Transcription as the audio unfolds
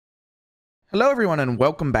Hello everyone and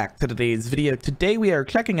welcome back to today's video. Today we are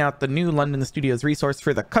checking out the new London Studios resource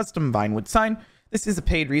for the custom Vinewood sign. This is a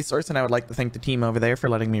paid resource and I would like to thank the team over there for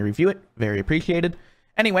letting me review it. Very appreciated.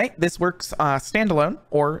 Anyway, this works standalone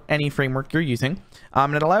or any framework you're using.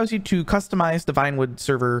 And it allows you to customize the Vinewood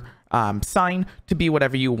server sign to be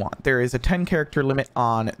whatever you want. There is a 10 character limit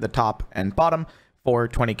on the top and bottom for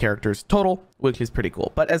 20 characters total, which is pretty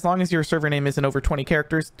cool. But as long as your server name isn't over 20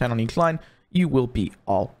 characters, 10 on each line, you will be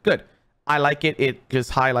all good. I like it. It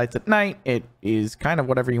just highlights at night. It is kind of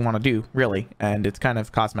whatever you want to do, really, and it's kind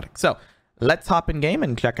of cosmetic. So let's hop in game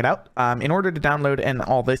and check it out. In order to download and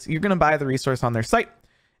all this, you're going to buy the resource on their site.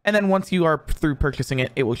 And then once you are through purchasing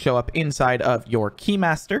it, it will show up inside of your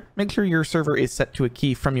keymaster. Make sure your server is set to a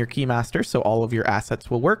key from your keymaster so all of your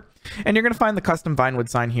assets will work. And you're going to find the custom Vinewood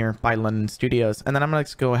sign here by London Studios. And then I'm going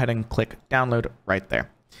to go ahead and click download right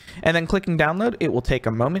there. And then clicking download, it will take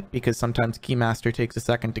a moment because sometimes Keymaster takes a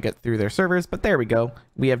second to get through their servers, but there we go.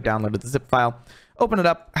 We have downloaded the zip file. Open it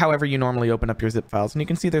up however you normally open up your zip files, and you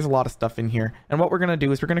can see there's a lot of stuff in here. And what we're going to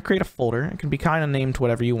do is we're going to create a folder. It can be kind of named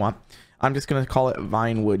whatever you want. I'm just going to call it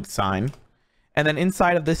Vinewood sign. And then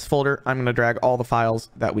inside of this folder, I'm going to drag all the files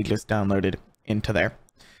that we just downloaded into there.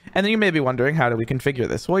 And then you may be wondering, how do we configure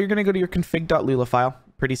this? Well, you're going to go to your config.lua file.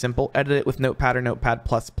 Pretty simple. Edit it with Notepad or Notepad++,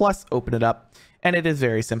 open it up. And it is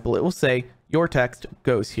very simple. It will say your text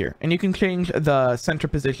goes here. And you can change the center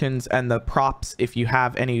positions and the props if you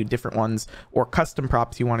have any different ones or custom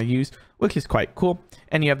props you want to use, which is quite cool.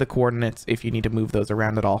 And you have the coordinates if you need to move those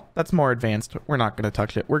around at all. That's more advanced. We're not going to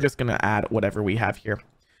touch it. We're just going to add whatever we have here.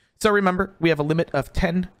 So remember, we have a limit of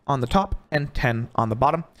 10 on the top and 10 on the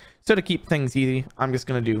bottom. So to keep things easy, I'm just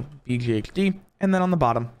going to do BGHD. And then on the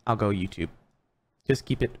bottom, I'll go YouTube. Just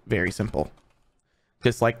keep it very simple.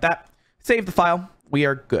 Just like that. Save the file. We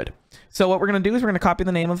are good. So what we're going to do is we're going to copy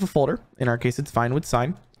the name of the folder. In our case, it's Vinewood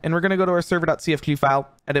sign. And we're going to go to our server.cfg file,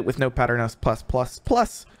 edit with Notepad or Notepad++,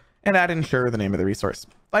 and add in Shure the name of the resource.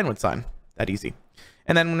 Vinewood sign. That easy.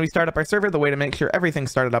 And then when we start up our server, the way to make sure everything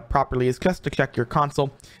started up properly is just to check your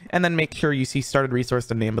console. And then make sure you see started resource,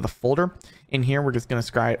 the name of the folder. In here, we're just going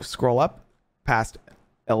to scroll up past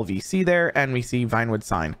LVC there, and we see Vinewood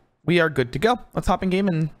sign. We are good to go. Let's hop in game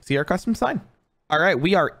and see our custom sign. All right,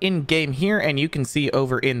 we are in game here, and you can see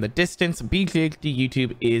over in the distance, BGHD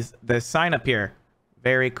YouTube is the sign up here.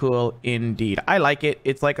 Very cool indeed. I like it.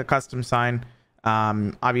 It's like a custom sign.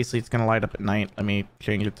 Obviously, it's going to light up at night. Let me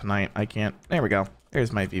change it to night. I can't. There we go.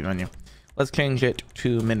 There's my view menu. Let's change it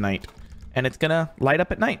to midnight, and it's going to light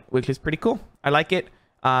up at night, which is pretty cool. I like it.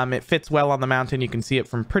 It fits well on the mountain. You can see it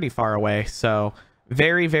from pretty far away. So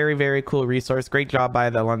very, very, very cool resource. Great job by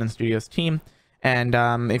the London Studios team. And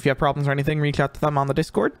if you have problems or anything, reach out to them on the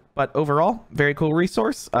Discord. But overall, very cool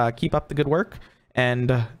resource. Keep up the good work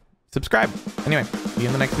and subscribe. Anyway, see you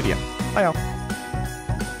in the next video. Bye, y'all.